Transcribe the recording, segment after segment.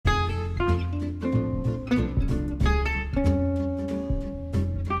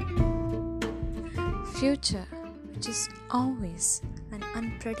future, which is always an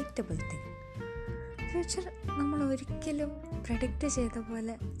unpredictable thing. Future നമ്മൾ ഒരിക്കലും predict ചെയ്ത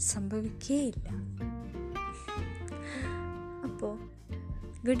പോലെ സംഭവിക്കുകയില്ല. അപ്പോൾ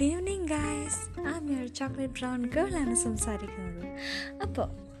good evening guys, I am your chocolate brown girl ആണ് സംസാരിക്കുന്നത്. അപ്പോൾ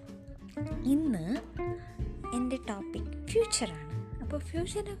ഇന്ന് എൻ്റെ ടോപ്പിക് ഫ്യൂച്ചറാണ്. അപ്പോൾ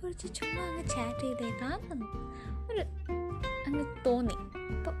ഫ്യൂച്ചറിനെ കുറിച്ച് ചുമ്മാ അങ്ങ് ചാറ്റ് ചെയ്തേക്കാം അങ്ങ് തോന്നി.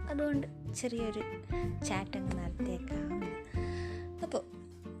 അപ്പോൾ അതുകൊണ്ട് ചെറിയൊരു ചാറ്റ് അങ്ങ് നടത്തിയേക്കാം. അപ്പോൾ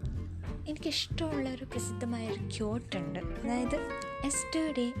എനിക്കിഷ്ടമുള്ള ഒരു പ്രസിദ്ധമായൊരു ക്യോട്ടുണ്ട്. അതായത്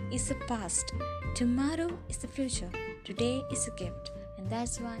yesterday is A past, tomorrow is A future, today is A gift, and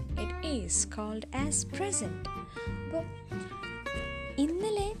that's why it is called as present. അപ്പോൾ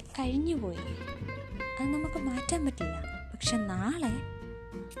ഇന്നലെ കഴിഞ്ഞുപോയി, അത് നമുക്ക് മാറ്റാൻ പറ്റില്ല. പക്ഷെ നാളെ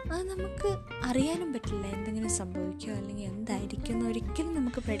അത് നമുക്ക് അറിയാനും പറ്റില്ല. എന്തെങ്കിലും സംഭവിക്കുമോ അല്ലെങ്കിൽ എന്തായിരിക്കും എന്ന് ഒരിക്കലും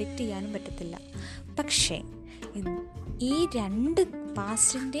നമുക്ക് പ്രെഡിക്റ്റ് ചെയ്യാനും പറ്റത്തില്ല. പക്ഷേ ഈ രണ്ട്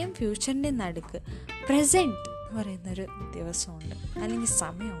പാസ്റ്റിൻ്റെയും ഫ്യൂച്ചറിൻ്റെയും നടുക്ക് പ്രസൻറ്റ് എന്ന് പറയുന്നൊരു ദിവസമുണ്ട്, അല്ലെങ്കിൽ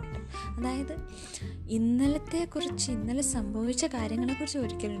സമയമുണ്ട്. അതായത് ഇന്നലെ സംഭവിച്ച കാര്യങ്ങളെക്കുറിച്ച്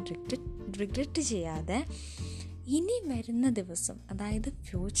ഒരിക്കലും റിഗ്രറ്റ് ചെയ്യാതെ ഇനി വരുന്ന ദിവസം, അതായത്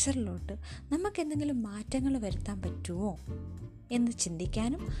ഫ്യൂച്ചറിലോട്ട് നമുക്ക് എന്തെങ്കിലും മാറ്റങ്ങൾ വരുത്താൻ പറ്റുമോ എന്ന്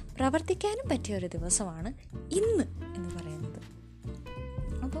ചിന്തിക്കാനും പ്രവർത്തിക്കാനും പറ്റിയ ഒരു ദിവസമാണ് ഇന്ന് എന്ന് പറയുന്നത്.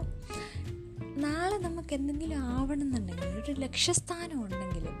 അപ്പോൾ നാളെ നമുക്ക് എന്തെങ്കിലും ആവണമെന്നുണ്ടെങ്കിൽ, ഒരു ലക്ഷ്യസ്ഥാനം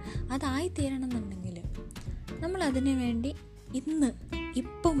ഉണ്ടെങ്കിൽ, അതായിത്തീരണം എന്നുണ്ടെങ്കിൽ നമ്മൾ അതിനു വേണ്ടി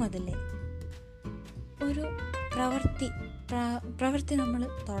ഇപ്പം മുതലേ ഒരു പ്രവൃത്തി നമ്മൾ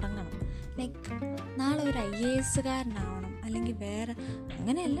തുടങ്ങണം. ലൈക്ക് നാളെ ഒരു IAS കാരനാവണം, അല്ലെങ്കിൽ വേറെ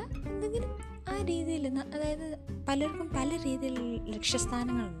അങ്ങനെയല്ല, എന്തെങ്കിലും ആ രീതിയിൽ. അതായത് പലർക്കും പല രീതിയിൽ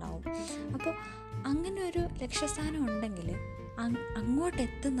ലക്ഷ്യസ്ഥാനങ്ങളുണ്ടാവും. അപ്പോൾ അങ്ങനെ ഒരു ലക്ഷ്യസ്ഥാനം ഉണ്ടെങ്കിൽ അങ്ങോട്ട്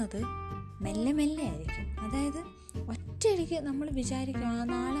എത്തുന്നത് മെല്ലെ മെല്ലെ ആയിരിക്കും. അതായത് ഒറ്റയടിക്ക് നമ്മൾ വിചാരിക്കും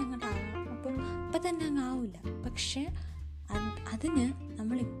നാളെ അങ്ങോട്ടാകാം, അപ്പോൾ ഇപ്പം തന്നെ അങ്ങ് ആവില്ല. പക്ഷേ അതിന്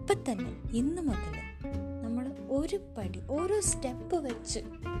നമ്മളിപ്പം തന്നെ ഇന്ന് മുതൽ നമ്മൾ ഓരോ സ്റ്റെപ്പ് വെച്ച്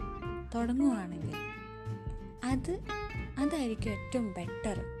തുടങ്ങുവാണെങ്കിൽ അതായിരിക്കും ഏറ്റവും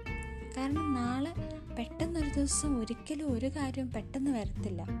ബെറ്റർ. കാരണം നാളെ പെട്ടെന്നൊരു ദിവസം ഒരിക്കലും ഒരു കാര്യം പെട്ടെന്ന്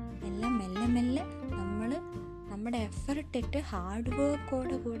വരത്തില്ല. എല്ലാം മെല്ലെ മെല്ലെ നമ്മുടെ എഫർട്ട് ഇട്ട് ഹാർഡ്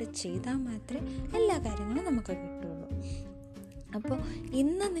വർക്കോടെ കൂടെ ചെയ്താൽ മാത്രമേ എല്ലാ കാര്യങ്ങളും നമുക്ക് കിട്ടുള്ളൂ. അപ്പോൾ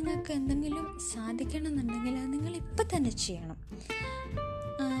ഇന്ന് നിങ്ങൾക്ക് എന്തെങ്കിലും സാധിക്കണമെന്നുണ്ടെങ്കിൽ അത് നിങ്ങൾ ഇപ്പം തന്നെ ചെയ്യണം.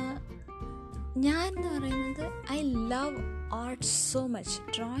 ഞാൻ എന്ന് പറയുന്നത് I love art so much.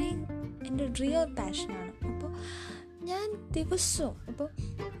 Drawing എൻ്റെ റിയൽ പാഷനാണ്. അപ്പോൾ ഞാൻ ദിവസവും ഇപ്പോൾ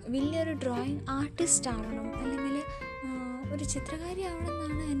വലിയൊരു ഡ്രോയിങ് ആർട്ടിസ്റ്റ് ആവണം, അല്ലെങ്കിൽ ഒരു ചിത്രകാരി ആവണം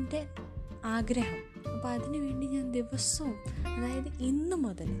എന്നാണ് എൻ്റെ ആഗ്രഹം. അപ്പോൾ അതിനു വേണ്ടി ഞാൻ ദിവസവും, അതായത് ഇന്ന്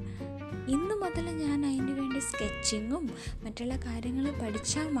മുതൽ ഞാൻ അതിന് വേണ്ടി സ്കെച്ചിങ്ങും മറ്റുള്ള കാര്യങ്ങൾ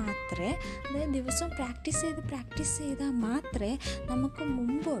പഠിച്ചാൽ മാത്രമേ, അതായത് ദിവസവും പ്രാക്ടീസ് ചെയ്താൽ മാത്രമേ നമുക്ക്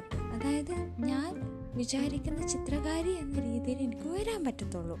മുമ്പോട്ട്, അതായത് ഞാൻ വിചാരിക്കുന്ന ചിത്രകാരി എന്ന രീതിയിൽ എനിക്ക് വരാൻ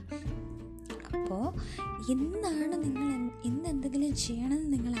പറ്റത്തുള്ളൂ. അപ്പോൾ ഇന്ന് എന്തെങ്കിലും ചെയ്യണമെന്ന്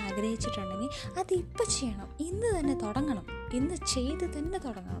നിങ്ങൾ ആഗ്രഹിച്ചിട്ടുണ്ടെങ്കിൽ അത് ഇപ്പം ചെയ്യണം. ഇന്ന് തന്നെ തുടങ്ങണം. ഇന്ന് ചെയ്ത് തന്നെ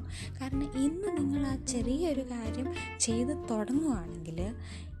തുടങ്ങണം. കാരണം ഇന്ന് നിങ്ങൾ ആ ചെറിയൊരു കാര്യം ചെയ്ത് തുടങ്ങുകയാണെങ്കിൽ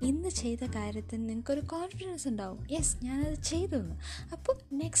ഇന്ന് ചെയ്ത കാര്യത്തിന് നിങ്ങൾക്കൊരു കോൺഫിഡൻസ് ഉണ്ടാവും. യെസ്, ഞാനത് ചെയ്തെന്ന്. അപ്പോൾ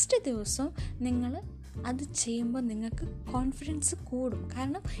നെക്സ്റ്റ് ദിവസം നിങ്ങൾ അത് ചെയ്യുമ്പോൾ നിങ്ങൾക്ക് കോൺഫിഡൻസ് കൂടും.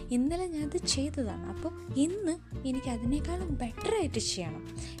 കാരണം ഇന്നലെ ഞാനത് ചെയ്തതാണ്. അപ്പോൾ ഇന്ന് എനിക്ക് അതിനേക്കാളും ബെറ്ററായിട്ട് ചെയ്യണം.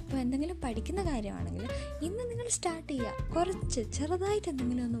 ഇപ്പോൾ എന്തെങ്കിലും പഠിക്കുന്ന കാര്യമാണെങ്കിൽ ഇന്ന് നിങ്ങൾ സ്റ്റാർട്ട് ചെയ്യുക. ചെറുതായിട്ട്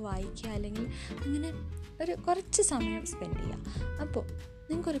എന്തെങ്കിലും ഒന്ന് വായിക്കുക, അല്ലെങ്കിൽ അങ്ങനെ കുറച്ച് സമയം സ്പെൻഡ് ചെയ്യുക. അപ്പോൾ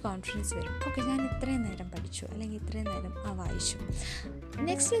നിങ്ങൾക്കൊരു കോൺഫിഡൻസ് വരും. ഓക്കെ, ഞാൻ ഇത്രയും നേരം പഠിച്ചു, അല്ലെങ്കിൽ ഇത്രയും നേരം വായിച്ചു.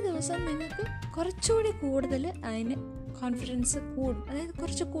 നെക്സ്റ്റ് ദിവസം നിങ്ങൾക്ക് കുറച്ചുകൂടി കൂടുതൽ അതിന് കോൺഫിഡൻസ് കൂടും. അതായത്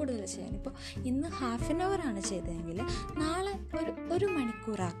കുറച്ച് കൂടുതൽ ചെയ്യാൻ. ഇപ്പോൾ ഇന്ന് ½ ആൻ അവർ ആണ് ചെയ്തതെങ്കിൽ നാളെ ഒരു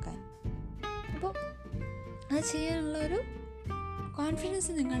മണിക്കൂറാക്കാൻ. അപ്പോൾ അത് ചെയ്യാനുള്ള ഒരു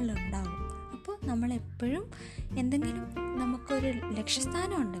കോൺഫിഡൻസ് നിങ്ങളിലുണ്ടാകും. അപ്പോൾ നമ്മളെപ്പോഴും എന്തെങ്കിലും നമുക്കൊരു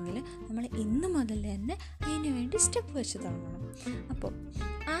ലക്ഷ്യസ്ഥാനം ഉണ്ടെങ്കിൽ നമ്മൾ ഇന്ന് മുതൽ തന്നെ അതിന് വേണ്ടി സ്റ്റെപ്പ് വെച്ച് തുടങ്ങണം. അപ്പോൾ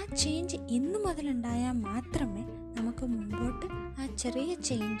ആ ചേഞ്ച് ഇന്ന് മുതലുണ്ടായാൽ മാത്രമേ നമുക്ക് മുമ്പോട്ട് ആ ചെറിയ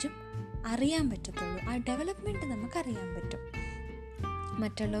ചേഞ്ചും അറിയാൻ പറ്റത്തുള്ളൂ. ആ ഡെവലപ്മെൻറ്റ് നമുക്കറിയാൻ പറ്റും.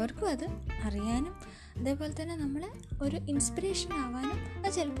 മറ്റുള്ളവർക്കും അത് അറിയാനും അതേപോലെ തന്നെ നമ്മളെ ഒരു ഇൻസ്പിറേഷൻ ആവാനും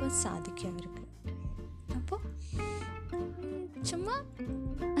അത് ചിലപ്പോൾ സാധിക്കും അവർക്ക്. അപ്പോൾ ചുമ്മാ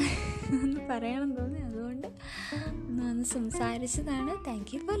ഒന്ന് പറയണം തോന്നി, അതുകൊണ്ട് ഒന്ന് സംസാരിച്ചതാണ്.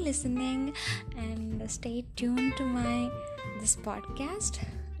 Thank you for listening and stay tune to this podcast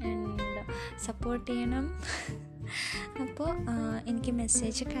and support ചെയ്യണം. അപ്പോൾ എനിക്ക്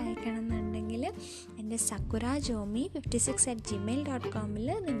മെസ്സേജൊക്കെ അയക്കണമെന്നുണ്ടെങ്കിൽ എൻ്റെ sakurajomi56@gmail.com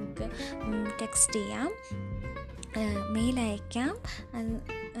നിങ്ങൾക്ക് ടെക്സ്റ്റ് ചെയ്യാം, മെയിൽ അയക്കാം.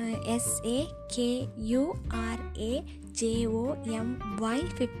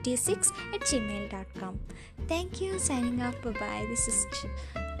 sakurajomy56@gmail.com. Thank you. Signing off. Bye-bye. This is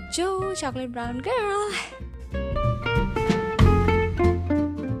Joe, Chocolate Brown Girl.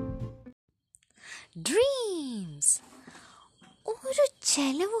 Dreams ഒരു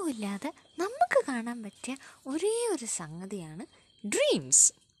ചിലവുമില്ലാതെ നമുക്ക് കാണാൻ പറ്റിയ ഒരേ ഒരു സംഗതിയാണ് ഡ്രീംസ്.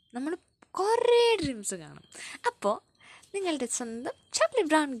 നമ്മൾ കുറേ ഡ്രീംസ് കാണും. അപ്പോൾ നിങ്ങളുടെ സ്വന്തം ചോക്ലേറ്റ്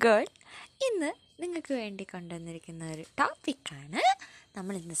ബ്രൗൺ ഗേൾ ഇന്ന് നിങ്ങൾക്ക് വേണ്ടി കൊണ്ടുവന്നിരിക്കുന്ന ഒരു ടോപ്പിക്കാണ്.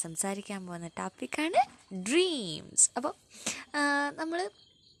 നമ്മളിന്ന് സംസാരിക്കാൻ പോകുന്ന ടോപ്പിക്കാണ് ഡ്രീംസ്. അപ്പോൾ നമ്മൾ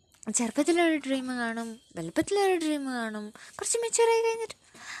ചെറുപ്പത്തിലൊരു ഡ്രീം കാണും, വലുപ്പത്തിലൊരു ഡ്രീം കാണും, കുറച്ച് മെച്യൂറായി കഴിഞ്ഞിട്ട്.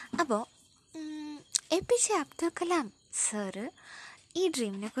 അപ്പോൾ APJ അബ്ദുൽ കലാം സാറ് ഈ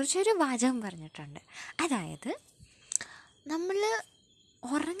ഡ്രീമിനെ കുറിച്ചൊരു വാചകം പറഞ്ഞിട്ടുണ്ട്. അതായത് നമ്മൾ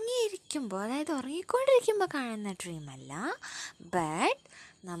ഉറങ്ങിയിരിക്കുമ്പോൾ, അതായത് ഉറങ്ങിക്കൊണ്ടിരിക്കുമ്പോൾ കാണുന്ന ഡ്രീമല്ല, ബട്ട്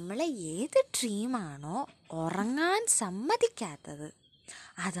നമ്മൾ ഏത് ഡ്രീമാണോ ഉറങ്ങാൻ സമ്മതിക്കാത്തത്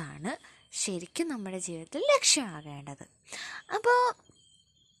അതാണ് ശരിക്കും നമ്മുടെ ജീവിതത്തിൽ ലക്ഷ്യമാകേണ്ടത്. അപ്പോൾ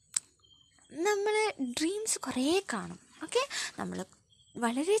നമ്മൾ ഡ്രീംസ് കുറേ കാണും. ഓക്കെ, നമ്മൾ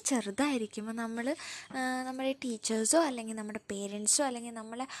വളരെ ചെറുതായിരിക്കുമ്പോൾ നമ്മുടെ ടീച്ചേഴ്സോ അല്ലെങ്കിൽ നമ്മുടെ പേരൻസോ അല്ലെങ്കിൽ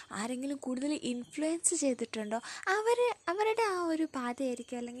നമ്മളെ ആരെങ്കിലും കൂടുതൽ ഇൻഫ്ലുവൻസ് ചെയ്തിട്ടുണ്ടോ അവരുടെ ആ ഒരു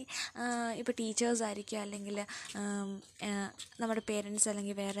പാതയായിരിക്കും. അല്ലെങ്കിൽ ഇപ്പോൾ ടീച്ചേഴ്സ് ആയിരിക്കും, അല്ലെങ്കിൽ നമ്മുടെ പേരൻസ്,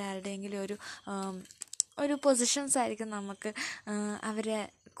 അല്ലെങ്കിൽ വേറെ ആരുടെയെങ്കിലും ഒരു പൊസിഷൻസ് ആയിരിക്കും നമുക്ക് അവരെ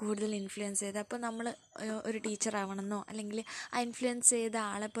കൂടുതൽ ഇൻഫ്ലുവൻസ് ചെയ്ത്. അപ്പോൾ നമ്മൾ ഒരു ടീച്ചർ ആവണമെന്നോ അല്ലെങ്കിൽ ആ ഇൻഫ്ലുവൻസ് ചെയ്ത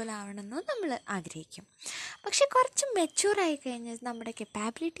ആളെ പോലെ ആവണമെന്നോ നമ്മൾ ആഗ്രഹിക്കും. പക്ഷെ കുറച്ച് മെച്യൂറായി കഴിഞ്ഞാൽ നമ്മുടെ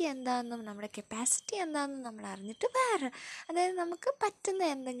കപ്പാബിലിറ്റി എന്താണെന്നും നമ്മുടെ കപ്പാസിറ്റി എന്താണെന്നും നമ്മൾ അറിഞ്ഞിട്ട് അതായത് നമുക്ക് പറ്റുന്ന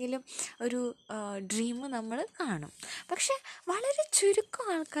എന്തെങ്കിലും ഒരു ഡ്രീം നമ്മൾ കാണും. പക്ഷെ വളരെ ചുരുക്കം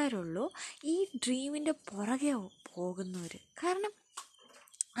ആൾക്കാരുള്ളൂ ഈ ഡ്രീമിൻ്റെ പുറകെ പോകുന്നവർ. കാരണം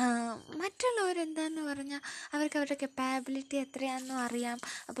മറ്റുള്ളവരെന്താണെന്ന് പറഞ്ഞാൽ അവർക്ക് അവരുടെ കപ്പാബിലിറ്റി എത്രയാണെന്നും അറിയാം.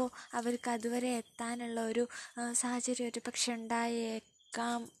 അപ്പോൾ അവർക്ക് അതുവരെ എത്താനുള്ള ഒരു സാഹചര്യം ഒരു പക്ഷെ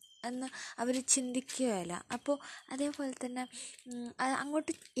ഉണ്ടായേക്കാം എന്ന് അവർ ചിന്തിക്കുകയില്ല. അപ്പോൾ അതേപോലെ തന്നെ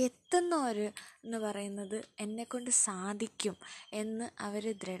അങ്ങോട്ട് എത്തുന്നവർ എന്ന് പറയുന്നത് എന്നെക്കൊണ്ട് സാധിക്കും എന്ന് അവർ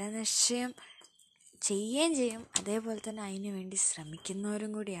ദൃഢനിശ്ചയം ചെയ്യുകയും ചെയ്യും. അതേപോലെ തന്നെ അതിനു വേണ്ടി ശ്രമിക്കുന്നവരും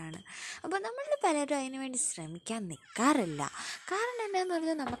കൂടിയാണ്. അപ്പോൾ നമ്മളിൽ പലരും അതിനു വേണ്ടി ശ്രമിക്കാൻ നിൽക്കാറില്ല. കാരണം എന്താണെന്ന്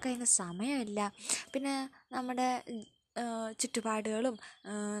പറഞ്ഞാൽ നമുക്കതിന് സമയമില്ല. പിന്നെ നമ്മുടെ ചുറ്റുപാടുകളും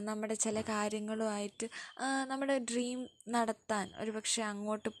നമ്മുടെ ചില കാര്യങ്ങളുമായിട്ട് നമ്മുടെ ഡ്രീം നടത്താൻ ഒരു പക്ഷേ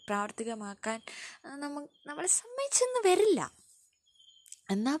അങ്ങോട്ട് പ്രാവർത്തികമാക്കാൻ നമ്മളെ സമ്മതിച്ചെന്ന് വരില്ല.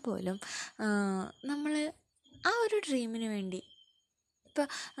 എന്നാൽ പോലും നമ്മൾ ആ ഒരു ഡ്രീമിന് വേണ്ടി ഇപ്പോൾ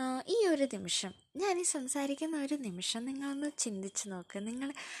ഈ ഒരു നിമിഷം, ഞാനീ സംസാരിക്കുന്ന ഒരു നിമിഷം നിങ്ങളൊന്ന് ചിന്തിച്ച് നോക്ക്. നിങ്ങൾ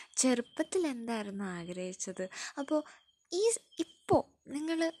ചെറുപ്പത്തിൽ എന്തായിരുന്നു ആഗ്രഹിച്ചത്? അപ്പോൾ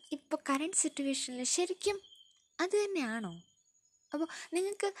ഇപ്പോൾ കറൻറ്റ് സിറ്റുവേഷനിൽ ശരിക്കും അത് തന്നെയാണോ? അപ്പോൾ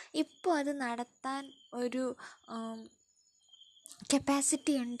നിങ്ങൾക്ക് ഇപ്പോൾ അത് നടത്താൻ ഒരു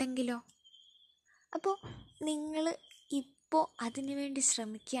കപ്പാസിറ്റി ഉണ്ടെങ്കിലോ? അപ്പോൾ നിങ്ങൾ ഇപ്പോൾ അതിനു വേണ്ടി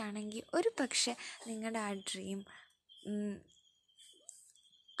ശ്രമിക്കുകയാണെങ്കിൽ ഒരു പക്ഷേ നിങ്ങളുടെ ആ ഡ്രീം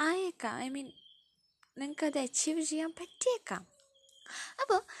ആയേക്കാം. നിങ്ങൾക്കത് അച്ചീവ് ചെയ്യാൻ പറ്റിയേക്കാം.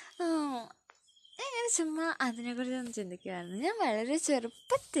 അപ്പോൾ ഞാൻ ചുമ്മാ അതിനെക്കുറിച്ചൊന്ന് ചിന്തിക്കുമായിരുന്നു. ഞാൻ വളരെ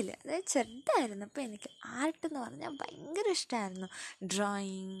ചെറുപ്പത്തിൽ, അതായത് ചെറുതായിരുന്നപ്പോൾ എനിക്ക് ആർട്ടെന്ന് പറഞ്ഞാൽ ഭയങ്കര ഇഷ്ടമായിരുന്നു.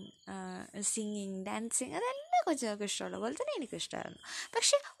 ഡ്രോയിങ്, സിംഗിങ്, ഡാൻസിങ്, അതെല്ലാം കൊച്ചുങ്ങൾക്ക് ഇഷ്ടമുള്ള പോലെ തന്നെ എനിക്കിഷ്ടമായിരുന്നു.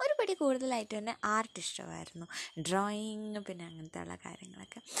 പക്ഷേ ഒരു പടി കൂടുതലായിട്ട് തന്നെ ആർട്ട് ഇഷ്ടമായിരുന്നു, ഡ്രോയിങ്, പിന്നെ അങ്ങനത്തെ ഉള്ള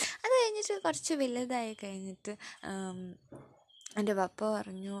കാര്യങ്ങളൊക്കെ. അത് കഴിഞ്ഞിട്ട് കുറച്ച് വലുതായി കഴിഞ്ഞിട്ട് എൻ്റെ പപ്പ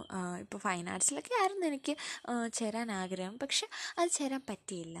പറഞ്ഞു ഇപ്പോൾ ഫൈൻ ആർട്സിലൊക്കെ ആയിരുന്നു എനിക്ക് ചേരാൻ ആഗ്രഹം. പക്ഷെ അത് ചേരാൻ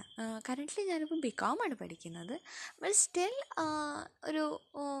പറ്റിയില്ല. കറൻ്റ്ലി ഞാനിപ്പോൾ BCom ആണ് പഠിക്കുന്നത്. ബട്ട് സ്റ്റിൽ ഒരു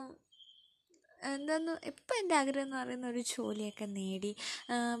ഇപ്പം എൻ്റെ ആഗ്രഹം എന്ന് പറയുന്ന ഒരു ജോലിയൊക്കെ നേടി.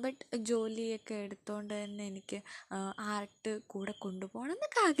 ബട്ട് ജോലിയൊക്കെ എടുത്തുകൊണ്ട് തന്നെ എനിക്ക് ആർട്ട് കൂടെ കൊണ്ടുപോകണം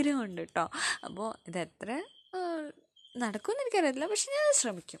എന്നൊക്കെ ആഗ്രഹമുണ്ട് കേട്ടോ. അപ്പോൾ ഇതെത്ര നടക്കുമെന്ന് എനിക്കറിയില്ല, പക്ഷെ ഞാൻ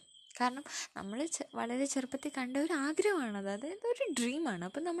ശ്രമിക്കും. കാരണം നമ്മൾ വളരെ ചെറുപ്പത്തിൽ കണ്ട ഒരു ആഗ്രഹമാണത്, അതായത് ഒരു ഡ്രീമാണ്.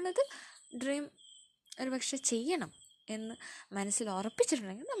 അപ്പം നമ്മളത് ഡ്രീം ഒരു പക്ഷെ ചെയ്യണം എന്ന് മനസ്സിൽ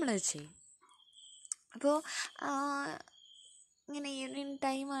ഉറപ്പിച്ചിട്ടുണ്ടെങ്കിൽ നമ്മളത് ചെയ്യും. അപ്പോൾ ഇങ്ങനെ ഈവനിങ്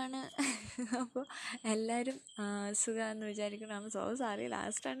ടൈമാണ്. അപ്പോൾ എല്ലാവരും സുഖമാണെന്ന് വിചാരിക്കണം. സോറി,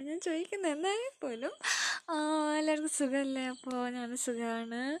 ലാസ്റ്റാണ് ഞാൻ ചോദിക്കുന്നത്. എന്നാലും പോലും എല്ലാവർക്കും സുഖമല്ലേ? അപ്പോൾ ഞാൻ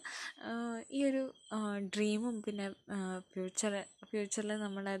സുഖമാണ്. ഈ ഒരു ഡ്രീമും പിന്നെ ഫ്യൂച്ചറിൽ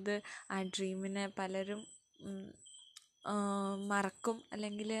നമ്മളത് ആ ഡ്രീമിനെ പലരും മറക്കും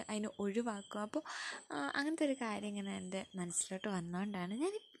അല്ലെങ്കിൽ അതിനെ ഒഴിവാക്കും. അപ്പോൾ അങ്ങനത്തെ ഒരു കാര്യം ഇങ്ങനെ എൻ്റെ മനസ്സിലോട്ട് വന്നുകൊണ്ടാണ്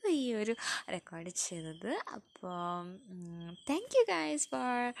ഞാനിപ്പോൾ ഈ ഒരു റെക്കോർഡ് ചെയ്തത്. അപ്പോൾ thank you guys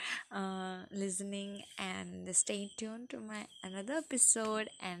for listening and stay tune to my another episode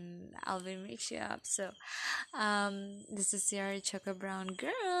and I will make sure up. So this is your Choco Brown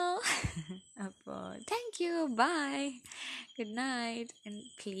girl. അപ്പോൾ thank you, by, good night. And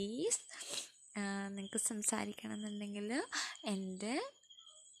please നിങ്ങൾക്ക് സംസാരിക്കണം എന്നുണ്ടെങ്കിൽ എൻ്റെ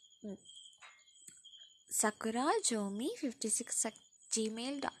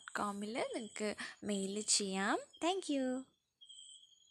sakurajomi56@gmail.com നിങ്ങൾക്ക് mail ചെയ്യാം. Thank you.